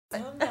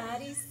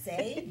Somebody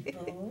say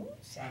boom,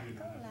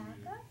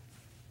 shakalaka.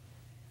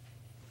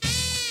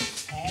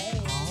 Hey,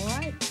 All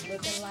right.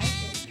 looking like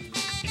it.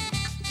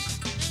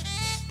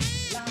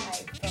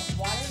 Live from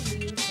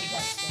Waterloo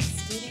Production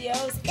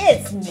Studios,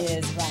 it's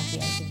Ms. Rocki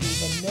and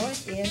Chaveevah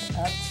North End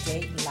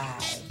Update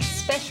Live.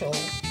 Special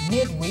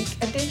midweek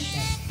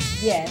edition.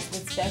 Yes,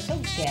 with special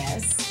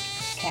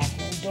guest,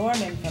 Katherine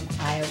Dorman from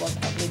Iowa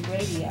Public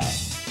Radio.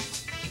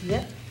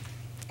 Yep.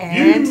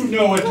 You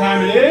know what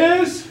time it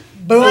is?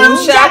 Boom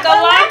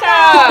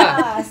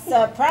shakalaka!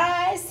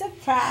 Surprise,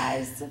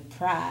 surprise,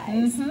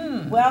 surprise.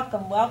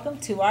 Welcome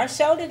to our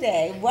show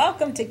today.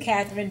 Welcome to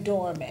Katherine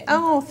Dorman.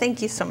 Oh,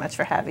 thank you so much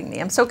for having me.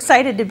 I'm so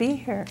excited to be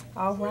here.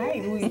 All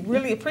right. We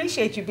really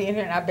appreciate you being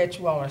here, and I bet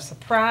you all are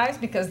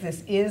surprised because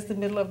this is the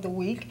middle of the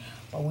week.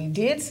 But we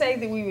did say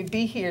that we would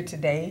be here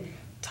today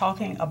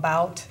talking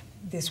about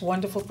this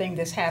wonderful thing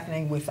that's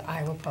happening with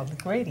Iowa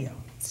Public Radio.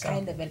 It's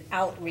kind of an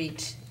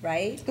outreach,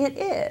 right? It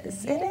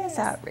is. It Yes. is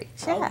outreach.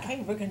 Yeah.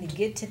 Okay, we're going to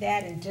get to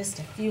that in just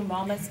a few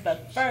moments.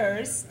 But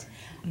first,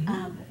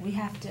 we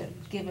have to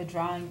give a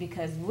drawing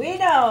because we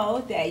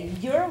know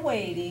that you're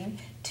waiting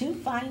to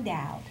find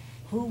out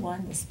who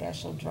won the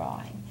special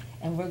drawing.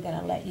 And we're going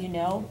to let you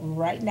know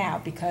right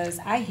now because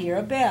I hear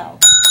a bell.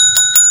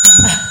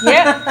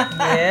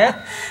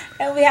 Yeah.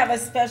 And we have a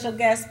special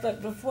guest,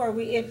 but before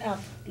we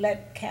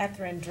let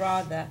Katherine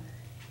draw the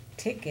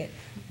ticket,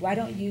 why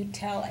don't you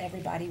tell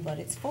everybody what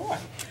it's for?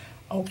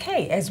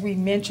 Okay, as we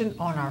mentioned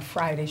on our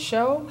Friday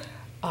show,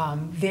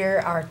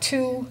 there are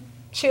two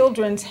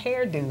children's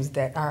hairdos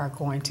that are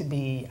going to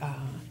be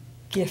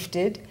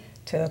gifted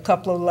to a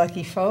couple of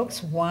lucky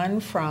folks. One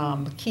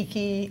from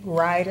Kiki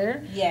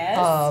Ryder Yes.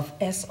 of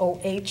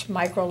SOH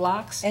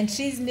Microlocks. And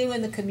she's new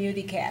in the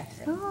community,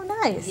 Katherine. Oh,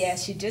 nice.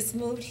 Yes, she just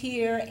moved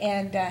here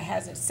and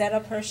has set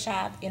up her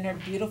shop in her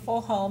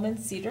beautiful home in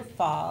Cedar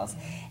Falls.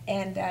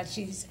 And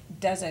she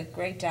does a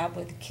great job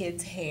with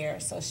kids' hair.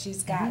 So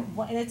she's got,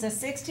 and it's a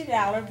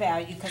 $60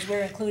 value because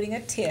we're including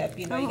a tip.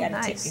 You know, you Oh, got to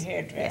nice. tip your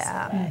hairdresser,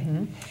 Yeah.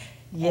 right?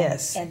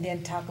 Yes. And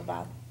then talk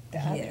about the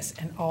other. Yes,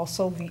 and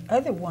also the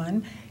other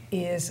one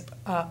is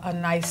a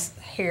nice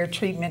hair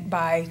treatment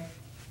by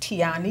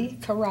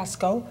Tiani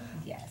Carrasco.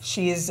 Yes.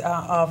 She is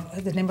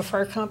the name of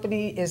her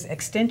company is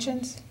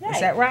Extensions. Right.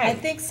 Is that right? I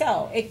think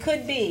so. It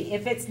could be.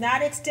 If it's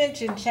not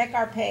extension, check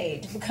our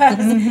page because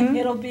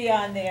it'll be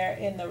on there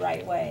in the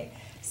right way.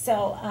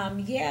 So,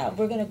 yeah,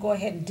 we're going to go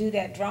ahead and do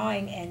that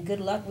drawing, and good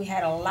luck. We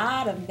had a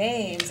lot of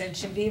names, and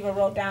Chaveevah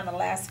wrote down the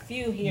last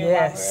few here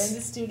while we're in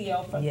the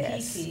studio for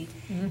Kiki.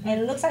 And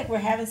it looks like we're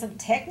having some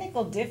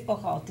technical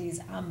difficulties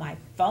on my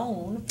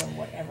phone for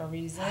whatever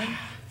reason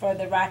for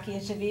the Rocki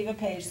and Chaveevah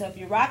page. So if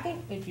you're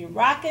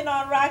rocking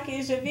on Rocki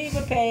and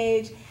Chaveevah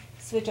page,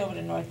 switch over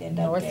to North End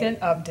Update. North End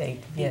Update,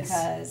 yes.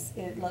 Because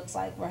it looks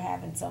like we're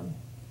having some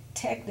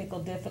technical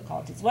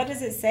difficulties. What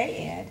does it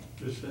say, Ed?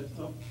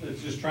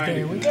 It's just trying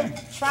There to we go.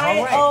 connect. Try it.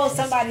 All right. Oh,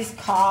 somebody's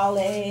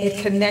calling.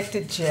 It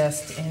connected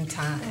just in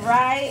time.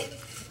 Right?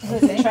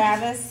 Was it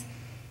Travis?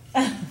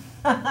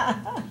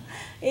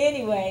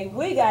 Anyway,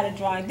 we got a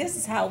drawing. This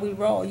is how we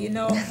roll. You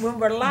know, when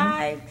we're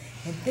live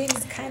and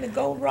things kind of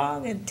go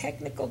wrong and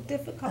technical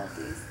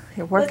difficulties.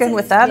 You're working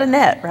without a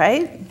net,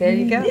 right? There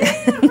you go.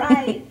 Yeah,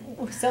 right.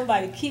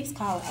 Somebody keeps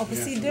calling. Oh, but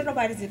see,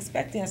 nobody's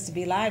expecting us to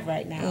be live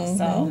right now.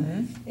 So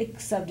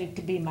it's subject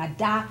to be my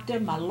doctor,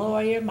 my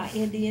lawyer, my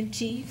Indian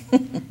chief.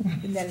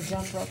 Isn't that a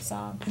jump rope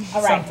song?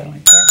 All right. Something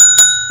like that.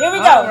 Here we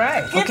go. All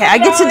right. Okay, I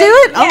get to do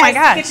it? Oh, my Yes,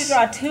 gosh. Get to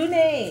draw two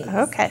names.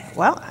 Okay,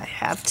 well, I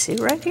have two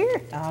right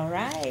here. All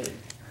right.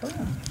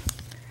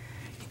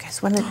 You guys,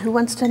 who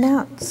wants to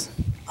announce?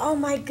 Oh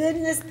my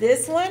goodness,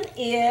 this one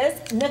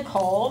is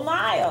Nicole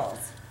Miles.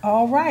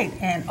 All right,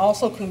 and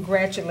also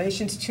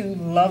congratulations to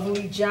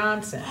Lovely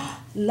Johnson.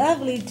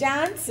 Lovely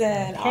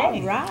Johnson. All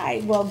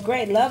right. Well,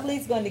 great.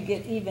 Lovely's going to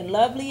get even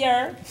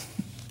lovelier.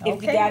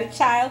 If you got a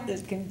child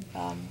that can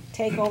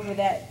take over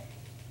that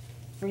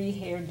free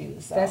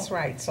hairdo. So. That's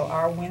right. So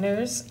our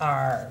winners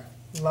are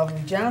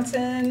Lovely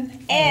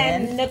Johnson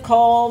And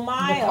Nicole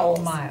Miles. Nicole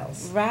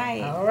Miles.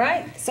 Right. All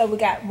right. So we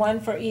got one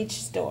for each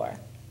store.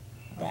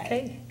 Right.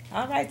 Okay.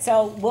 All right,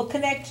 so we'll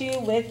connect you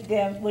with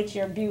them, with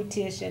your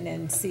beautician,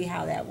 and see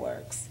how that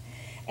works.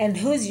 And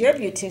who's your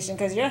beautician?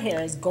 Because your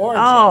hair is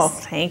gorgeous. Oh,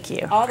 thank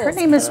you. All Her those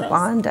name is curls.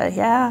 Wanda.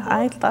 Yeah,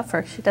 I love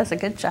her. She does a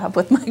good job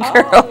with my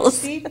Oh,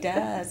 girls. she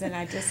does, and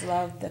I just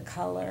love the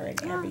color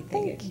and everything.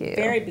 thank It's you.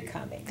 very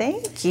becoming.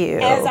 Thank you.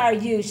 As are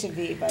you,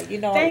 Chaveevah. You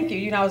know. Thank you.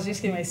 You know, I was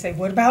just going to say,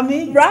 what about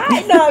me?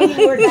 Right? No,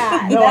 you were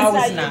not. No, That's I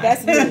was you. not.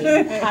 That's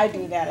me. I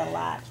do that a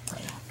lot.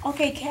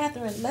 Okay,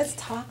 Katherine, let's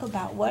talk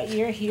about what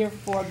you're here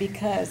for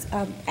because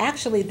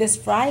actually this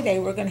Friday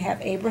we're going to have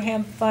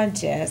Abraham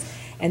Funches,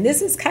 and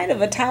this is kind of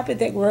a topic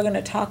that we're going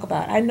to talk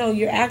about. I know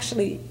you're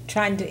actually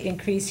trying to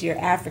increase your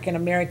African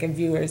American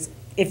viewers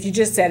if you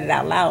just said it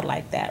out loud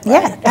like that,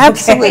 right? Yeah,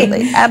 absolutely,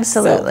 Okay.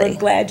 absolutely. So we're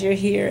glad you're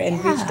here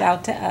and Yeah. reached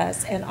out to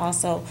us and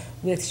also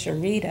with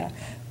Sharita.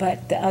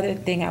 But the other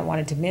thing I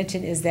wanted to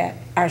mention is that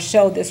our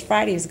show this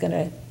Friday is going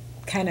to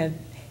kind of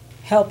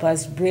help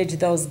us bridge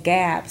those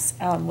gaps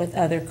with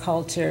other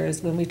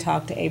cultures when we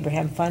talk to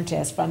Abraham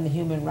Funches from the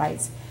Human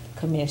Rights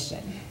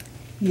Commission.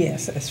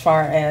 Yes, as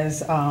far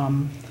as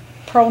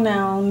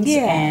pronouns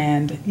Yeah.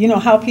 and, you know,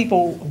 how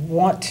people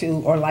want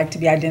to or like to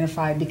be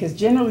identified, because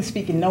generally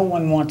speaking, no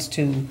one wants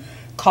to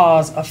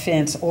cause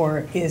offense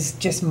or is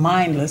just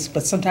mindless,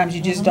 but sometimes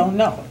you just don't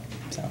know.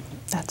 So.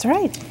 That's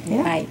right.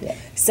 Yeah. Right.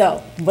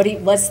 So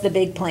what's the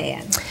big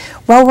plan?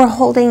 Well,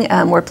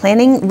 we're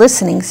planning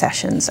listening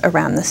sessions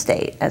around the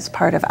state as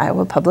part of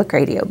Iowa Public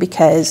Radio,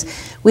 because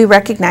we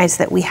recognize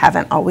that we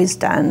haven't always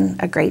done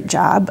a great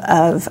job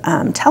of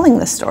telling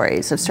the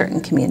stories of certain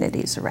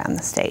communities around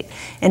the state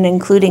and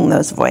including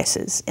those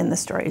voices in the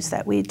stories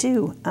that we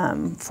do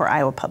for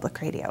Iowa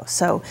Public Radio.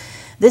 So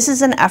this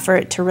is an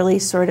effort to really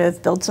sort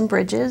of build some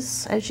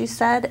bridges, as you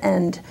said,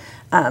 and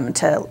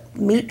to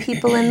meet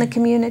people in the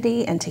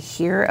community and to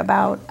hear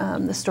about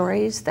the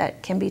stories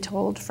that can be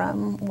told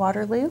from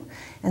Waterloo.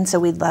 And so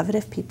we'd love it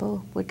if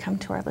people would come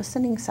to our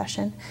listening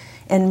session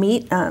and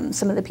meet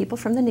some of the people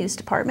from the news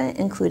department,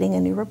 including a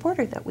new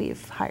reporter that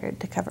we've hired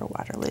to cover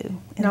Waterloo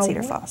and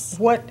Cedar Falls.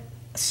 What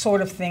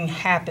sort of thing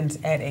happens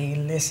at a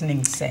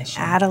listening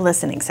session? At a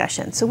listening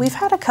session. So we've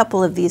had a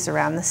couple of these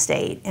around the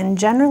state, and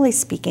generally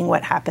speaking,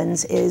 what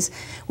happens is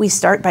we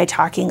start by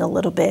talking a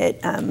little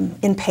bit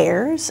in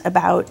pairs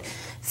about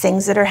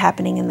things that are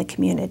happening in the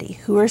community.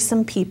 Who are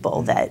some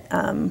people that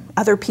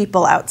other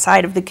people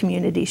outside of the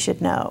community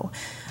should know?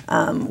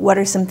 What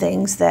are some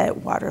things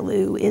that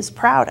Waterloo is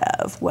proud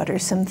of? What are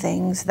some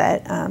things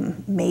that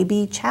may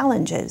be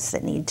challenges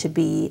that need to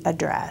be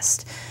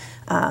addressed?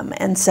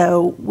 And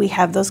so we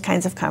have those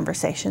kinds of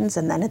conversations,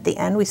 and then at the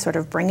end we sort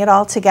of bring it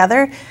all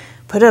together,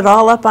 put it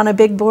all up on a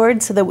big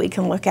board so that we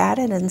can look at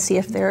it and see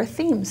if there are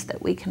themes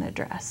that we can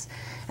address.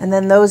 And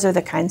then those are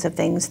the kinds of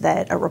things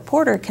that a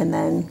reporter can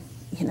then,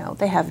 you know,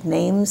 they have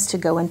names to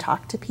go and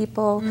talk to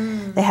people.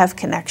 They have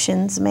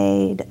connections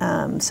made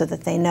so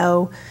that they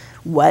know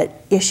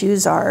what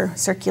issues are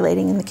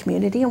circulating in the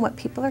community and what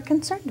people are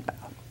concerned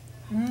about.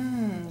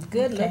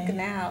 Good looking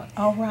out.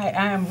 All right,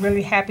 I am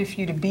really happy for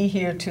you to be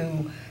here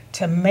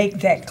to make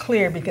that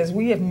clear, because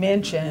we have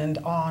mentioned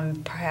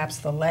on perhaps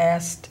the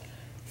last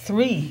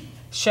 3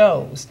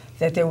 shows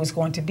that there was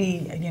going to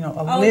be, you know,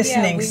 a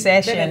listening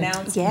session,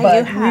 Yeah, but you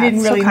have. we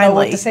didn't really So know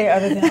what kindly. to say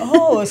other than,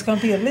 oh, it's going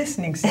to be a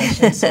listening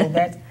session. So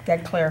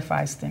that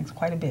clarifies things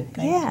quite a bit.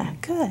 Thank Yeah, you.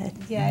 good.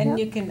 Yeah, and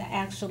you can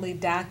actually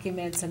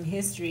document some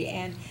history.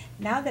 And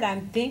now that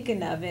I'm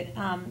thinking of it,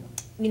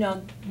 you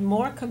know,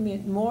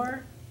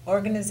 more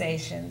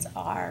organizations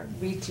are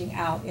reaching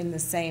out in the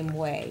same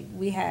way.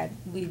 We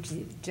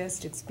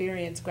just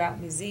experienced Grout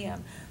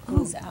Museum,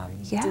 who's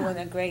doing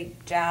a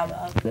great job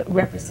of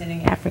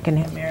representing African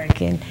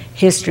American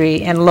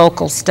history and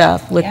local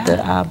stuff with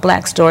the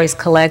Black Stories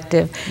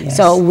Collective. Yes.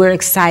 So we're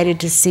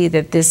excited to see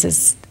that this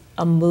is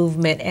a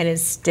movement and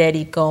is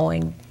steady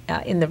going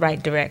in the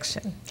right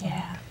direction.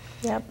 Yeah.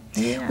 Yep.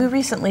 Yeah. We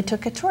recently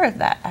took a tour of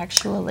that,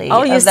 actually.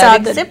 Oh, you of saw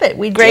that the exhibit.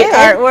 We great did.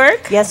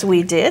 artwork? Yes,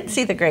 we did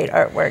see the great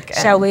artwork.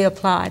 Shall we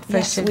applaud for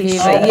Yes, we Chaveevah?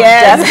 should.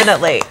 Yes.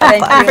 Definitely.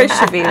 Thank Apply you. for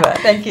Chaveevah.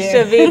 Thank you.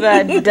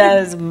 Chaveevah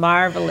does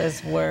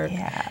marvelous work.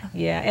 Yeah.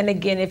 Yeah, and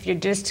again, if you're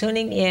just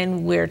tuning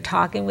in, we're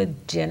talking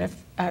with Jennifer.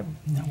 No,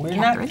 we're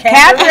not.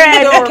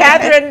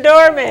 Katherine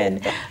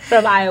Dorman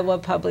from Iowa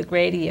Public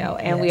Radio,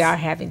 and we Yes. are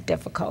having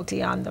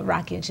difficulty on the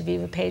Rocki and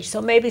Chaveevah page,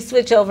 so maybe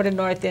switch over to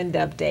North End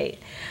Update.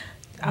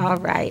 All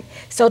right,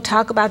 so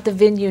talk about the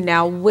venue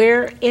now.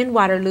 Where in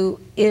Waterloo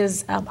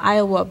is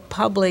Iowa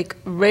Public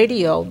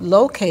Radio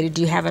located?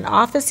 Do you have an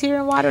office here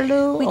in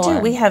Waterloo? We do.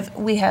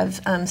 We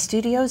have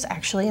studios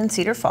actually in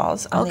Cedar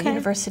Falls on the Okay.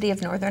 University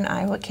of Northern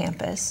Iowa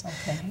campus.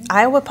 Okay.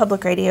 Iowa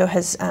Public Radio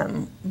has,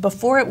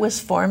 before it was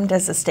formed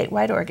as a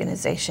statewide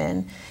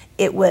organization,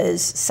 it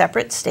was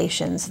separate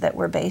stations that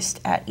were based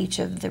at each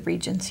of the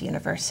Regents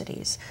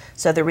universities.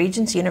 So the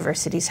Regents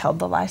universities held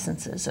the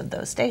licenses of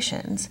those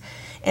stations.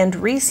 And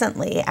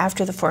recently,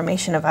 after the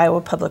formation of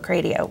Iowa Public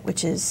Radio,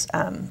 which is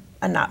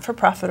a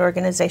not-for-profit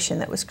organization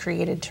that was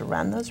created to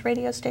run those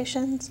radio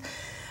stations,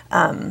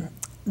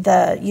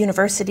 the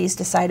universities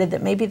decided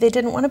that maybe they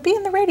didn't want to be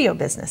in the radio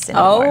business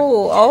anymore.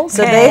 Oh, okay.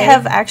 So they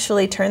have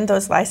actually turned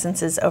those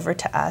licenses over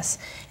to us,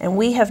 and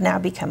we have now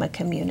become a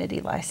community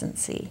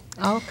licensee.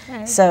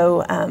 Okay.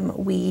 So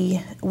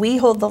we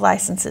hold the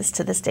licenses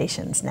to the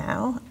stations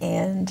now,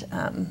 and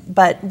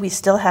but we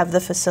still have the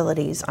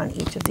facilities on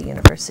each of the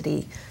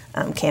university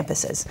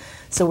campuses.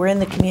 So we're in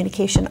the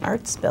Communication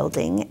Arts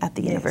Building at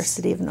the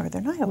University of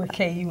Northern Iowa. Where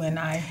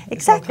KUNI is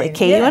Exactly,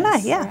 located.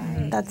 KUNI, Yes.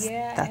 yeah.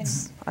 Right.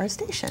 That's our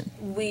station.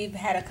 We've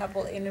had a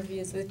couple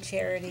interviews with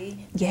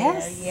Charity.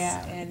 Yes. there,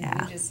 yeah, and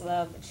Yeah. we just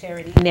love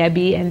Charity.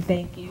 Nebby, and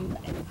thank you.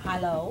 And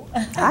hello.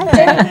 Hi,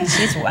 Jenny.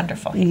 She's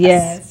wonderful.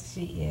 Yes,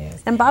 she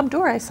is. And Bob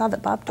Dorr, I saw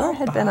that Bob Dorr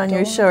had been Bob on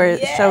your Dorr.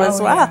 show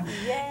as well.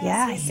 Yes,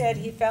 Yeah. he said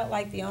he felt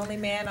like the only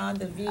man on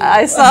The View.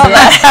 I saw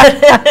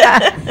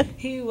that.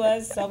 He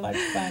was so much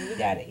fun.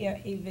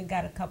 We even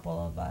got a couple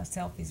of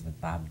selfies with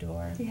Bob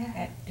Dorr Yeah.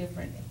 at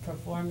different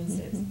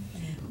performances.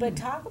 But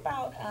talk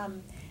about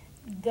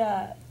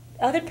the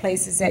other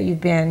places that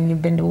you've been.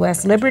 You've been to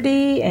West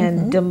Liberty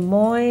and Des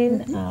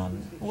Moines.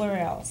 Where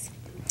else?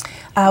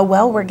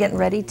 Well, we're getting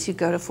ready to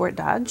go to Fort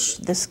Dodge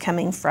this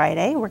coming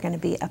Friday. We're going to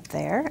be up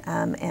there,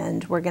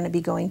 and we're going to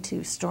be going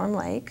to Storm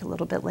Lake a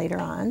little bit later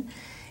on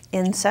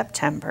in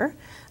September.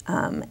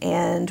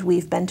 And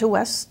we've been to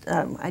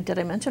did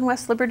I mention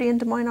West Liberty and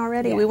Des Moines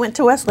already? Yeah. We went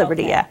to West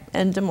Liberty, Okay. yeah,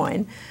 and Des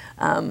Moines.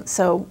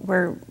 So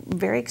we're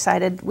very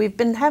excited. We've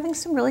been having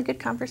some really good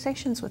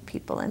conversations with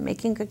people and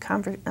making good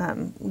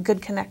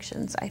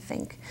connections, I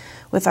think,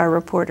 with our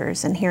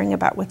reporters and hearing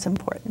about what's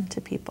important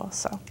to people.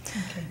 So,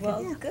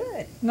 Well,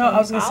 good. No, I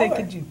was going to say, Our-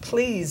 could you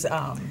please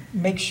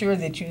make sure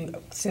that you,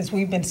 since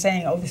we've been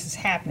saying, oh, this is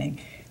happening,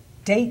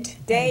 date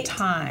and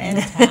time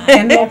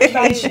and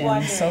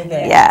location, so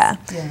that yeah.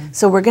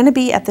 So we're going to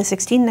be at the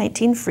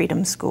 1619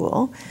 Freedom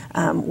School,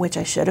 which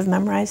I should have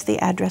memorized the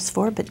address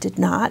for, but did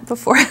not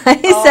before I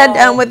sat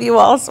down with you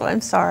all, so I'm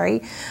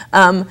sorry.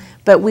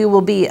 But we will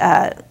be,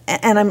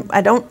 and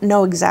I don't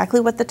know exactly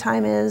what the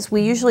time is.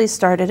 We usually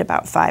start at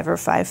about 5 or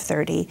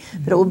 5:30,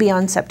 but it will be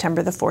on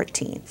September the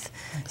 14th.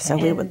 So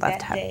we would love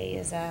to have. That day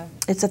is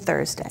It's a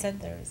Thursday. it's a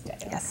Thursday.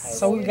 Yes. Okay,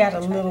 So well, we've we got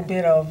might a try little to-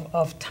 bit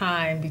of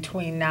time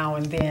between now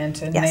and then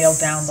to Yes. nail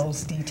down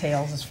those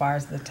details as far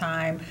as the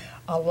time.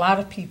 A lot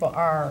of people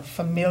are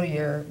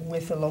familiar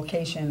with the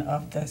location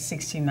of the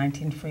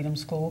 1619 Freedom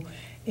School.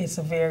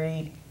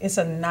 It's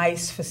a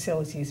nice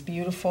facility. It's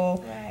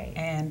beautiful Right.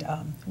 and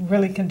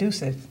really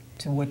conducive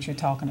to what you're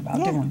talking about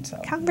Yeah, doing. So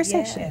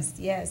conversation. Yes,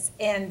 yes,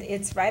 and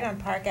it's right on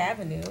Park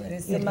Avenue, and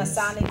it's the It is.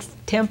 Masonic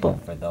Temple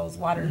for those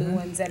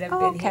Waterlooans that have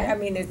Oh, been here. okay. I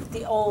mean, it's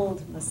the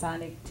old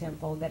Masonic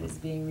Temple that is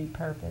being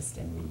repurposed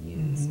and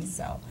reused,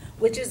 so,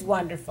 which is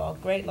wonderful,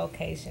 great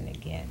location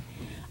again.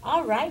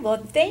 All right, well,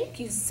 thank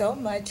you so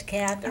much,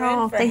 Katherine,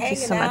 Oh, for thank you hanging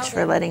so much out for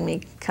and- letting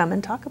me come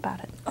and talk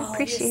about it. I Oh,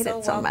 appreciate you're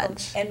it so welcome.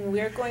 much. And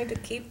we're going to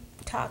keep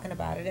talking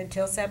about it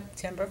until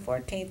September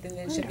 14th, and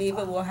then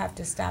Chaveevah will have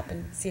to stop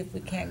and see if we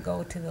can't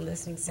go to the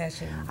listening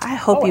session. I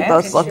hope Oh, you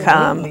both will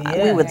come.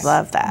 absolutely, We would yes.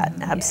 love that,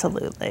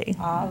 absolutely.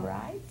 All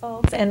right,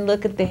 folks, and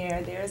look at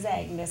there's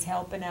Agnes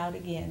helping out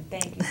again.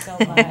 Thank you so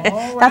much.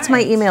 All That's my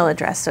right. email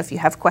address, so if you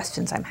have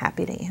questions, I'm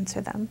happy to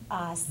answer them.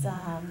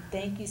 Awesome.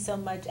 Thank you so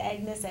much,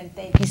 Agnes, and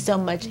thank you so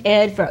much,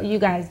 Ed, for you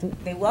guys.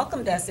 They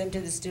welcomed us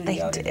into the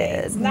studio They today.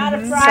 did. It's not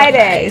a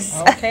Friday,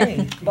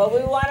 Okay. but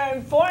we want to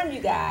inform you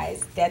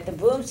guys that the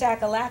Boom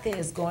Shakalaka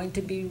is going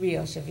to be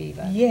real,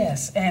 Chaveevah.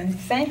 Yes, and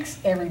thanks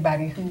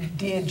everybody who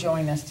did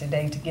join us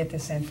today to get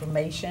this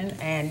information.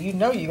 And you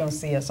know you're going to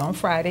see us on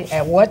Friday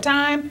at what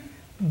time?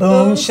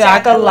 Boom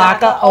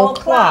shakalaka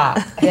o'clock.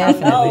 I know,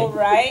 Definitely.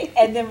 right?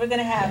 And then we're going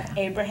to have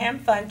Abraham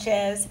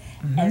Funches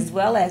as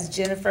well as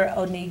Jennifer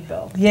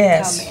Onigbo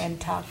Yes, come and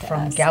talk to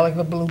from us.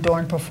 Gallagher Blue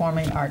Dorn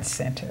Performing Arts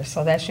Center.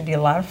 So that should be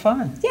a lot of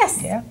fun.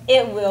 Yes, Yeah.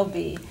 it will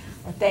be.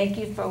 Well, thank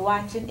you for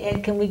watching.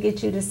 Ed, can we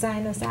get you to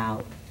sign us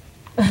out?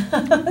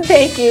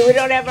 Thank you. We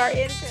don't have our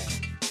intern.